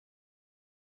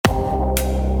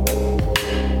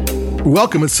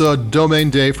Welcome, it's Domain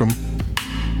Day from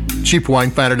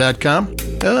cheapwinefinder.com.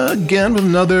 Again with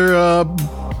another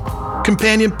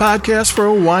companion podcast for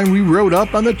a wine we wrote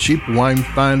up on the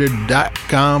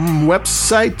cheapwinefinder.com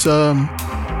website.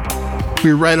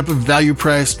 We write up a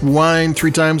value-priced wine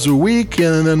 3 times a week,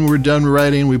 and then we're done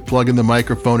writing. We plug in the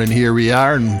microphone, and here we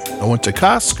are. And I went to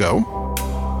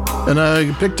Costco, and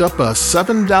I picked up a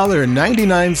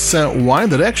 $7.99 wine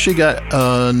that actually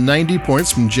got 90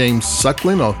 points from James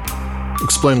Suckling. I'll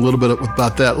explain a little bit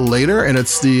about that later. And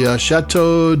it's the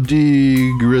Chateau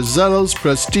de Gretels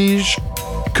Prestige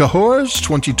Cahors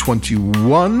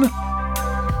 2021.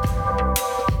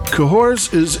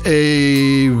 Cahors is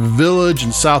a village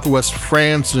in southwest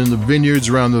France, and in the vineyards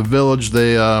around the village,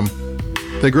 they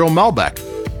grow Malbec,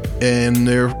 and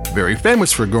they're very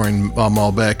famous for growing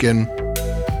Malbec. And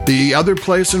the other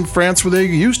place in France where they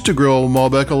used to grow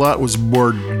Malbec a lot was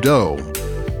Bordeaux.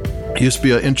 It used to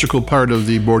be an integral part of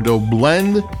the Bordeaux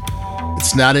blend.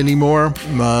 It's not anymore,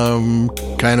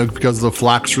 kind of because of the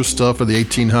Phylloxera stuff of the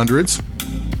 1800s.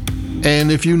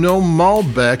 And if you know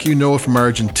Malbec, you know it from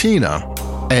Argentina.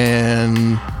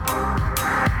 And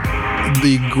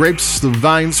the grapes, the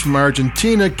vines from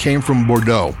Argentina came from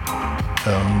Bordeaux.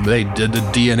 They did the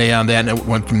DNA on that, and it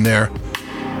went from there.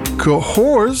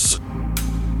 Cahors,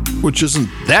 which isn't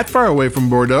that far away from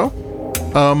Bordeaux,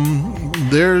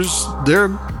 their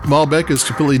Malbec is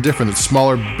completely different. It's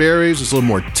smaller berries, it's a little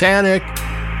more tannic.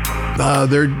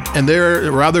 They're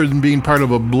rather than being part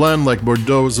of a blend like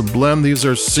Bordeaux is a blend, these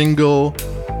are single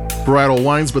varietal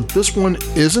wines, but this one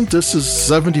isn't. This is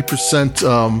 70%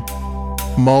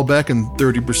 Malbec and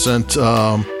 30%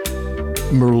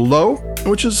 Merlot,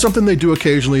 which is something they do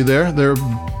occasionally there. They're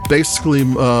basically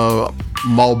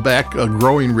Malbec, a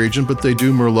growing region, but they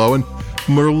do Merlot. And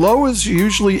Merlot is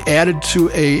usually added to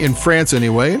in France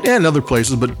anyway, and other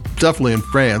places, but definitely in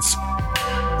France,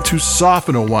 to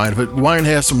soften a wine. If a wine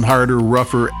has some harder,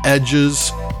 rougher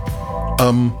edges,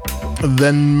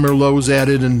 then Merlot is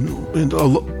added, and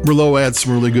Merlot adds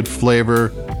some really good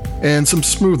flavor and some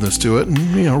smoothness to it. And,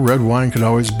 red wine could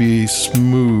always be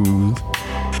smooth.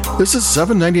 This is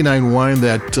 $7.99 wine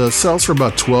that sells for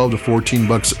about $12 to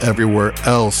 $14 everywhere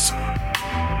else.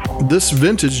 This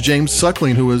vintage, James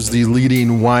Suckling, who is the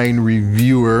leading wine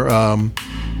reviewer,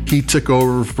 he took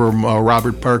over from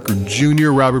Robert Parker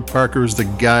Jr. Robert Parker is the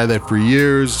guy that for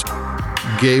years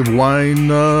gave wine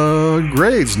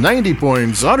grades, 90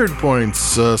 points, 100 points,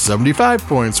 75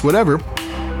 points, whatever.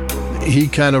 He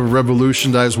kind of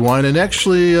revolutionized wine, and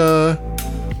actually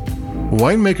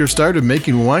winemakers started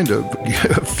making wine to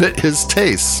fit his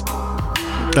tastes.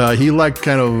 He liked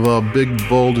kind of big,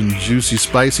 bold, and juicy,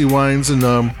 spicy wines, and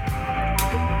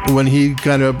when he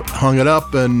kind of hung it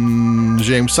up and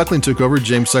James Suckling took over,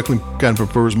 James Suckling kind of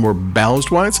prefers more balanced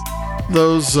wines.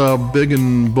 Those big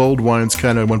and bold wines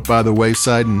kind of went by the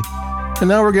wayside, and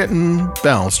now we're getting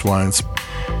balanced wines.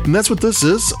 And that's what this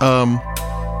is.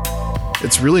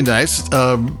 It's really nice.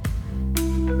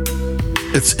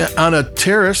 It's on a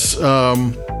terrace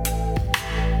off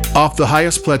the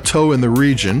highest plateau in the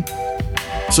region.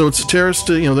 So it's a terrace,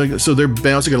 so they're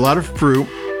balanced. They get a lot of fruit.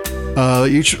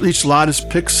 Each lot is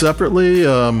picked separately.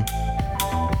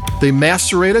 They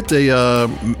macerate it.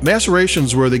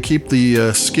 Macerations where they keep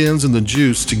the skins and the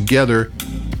juice together,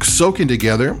 soaking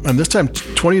together, and this time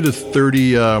 20 to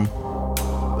 30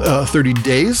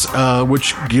 days,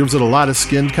 which gives it a lot of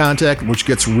skin contact, which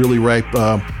gets really ripe,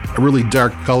 a really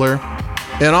dark color.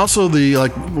 And also a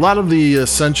lot of the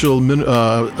essential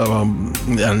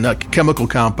chemical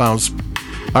compounds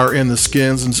are in the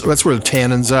skins, and so that's where the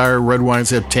tannins are. Red wines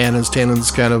have tannins.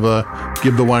 Tannins kind of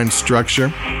give the wine structure.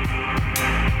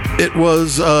 It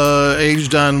was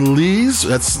aged on lees.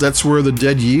 That's where the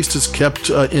dead yeast is kept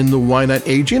in the wine at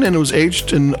aging, and it was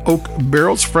aged in oak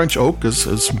barrels. French oak is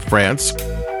from France.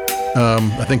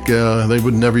 I think they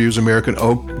would never use American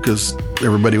oak because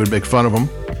everybody would make fun of them.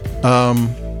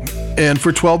 And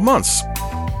for 12 months.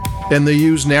 And they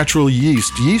use natural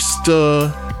yeast. Yeast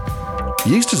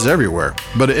is everywhere.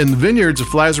 But in the vineyards, it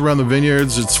flies around the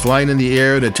vineyards. It's flying in the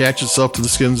air. It attaches itself to the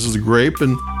skins of the grape.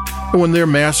 And when they're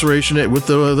maceration it with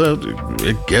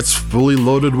it gets fully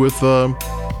loaded with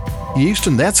yeast.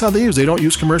 And that's how they use. They don't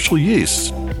use commercial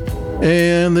yeast.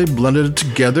 And they blended it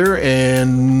together,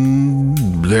 and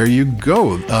there you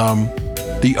go.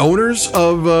 The owners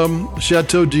of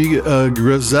Chateau de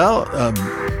Gretels,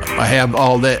 I have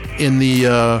all that in the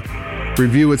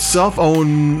review itself,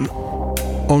 own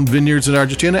vineyards in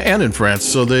Argentina and in France,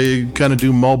 so they kind of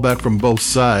do Malbec from both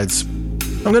sides.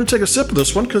 I'm going to take a sip of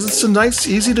this one because it's a nice,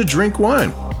 easy to drink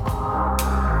wine.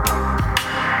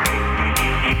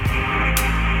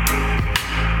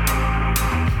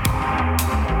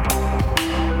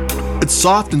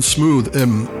 soft and smooth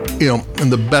in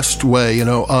the best way,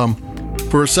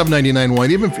 for a $7.99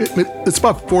 wine. Even if it's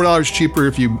about $4 cheaper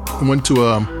if you went to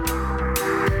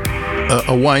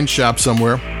a wine shop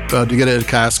somewhere to get it at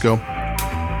Costco.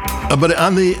 But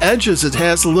on the edges, it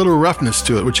has a little roughness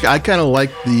to it, which I kind of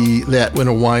like that in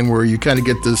a wine where you kind of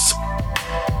get this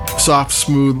soft,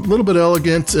 smooth, little bit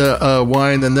elegant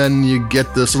wine, and then you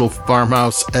get this little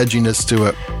farmhouse edginess to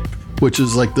it, which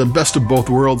is like the best of both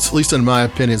worlds, at least in my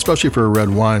opinion, especially for a red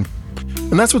wine.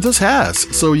 And that's what this has.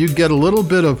 So you get a little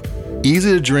bit of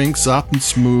easy to drink, soft and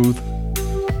smooth,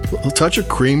 a touch of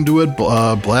cream to it,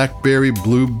 blackberry,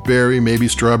 blueberry, maybe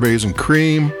strawberries and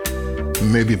cream,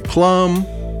 maybe plum,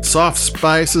 soft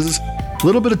spices, a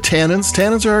little bit of tannins.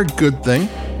 Tannins are a good thing.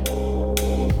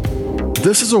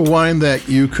 This is a wine that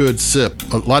you could sip.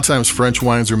 A lot of times French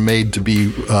wines are made to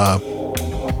be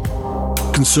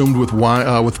consumed with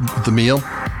wine, with the meal.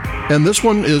 And this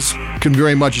one can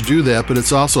very much do that, but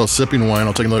it's also a sipping wine.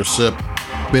 I'll take another sip.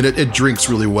 I mean, it drinks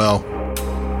really well.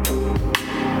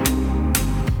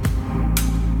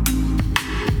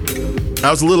 I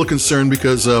was a little concerned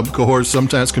because Cahors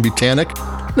sometimes can be tannic.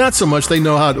 Not so much.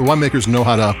 Winemakers know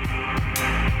how to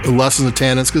lessen the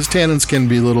tannins, because tannins can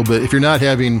be a little bit, if you're not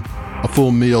having a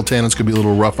full meal, tannins could be a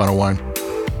little rough on a wine.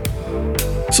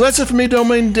 So that's it for me,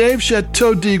 Domain Dave.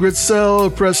 Chateau de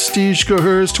Gretels Prestige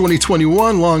Cahors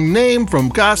 2021, long name from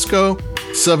Costco,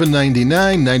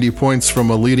 $7.99, 90 points from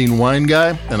a leading wine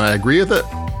guy, and I agree with it.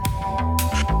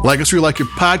 Like us or you like your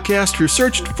podcast, if you're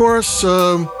searching for us,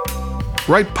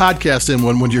 write podcast in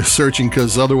when you're searching,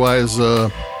 because otherwise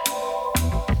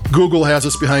Google has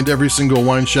us behind every single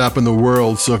wine shop in the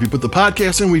world. So if you put the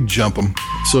podcast in, we jump them.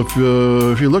 So if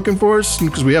you're looking for us,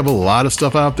 because we have a lot of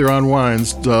stuff out there on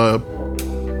wines,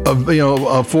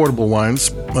 affordable wines,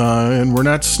 and we're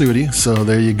not snooty, so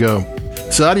there you go.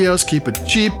 So adios, keep it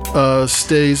cheap,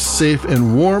 stay safe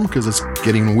and warm, because it's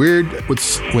getting weird with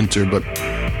winter, but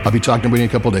I'll be talking to you in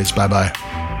a couple days. Bye-bye.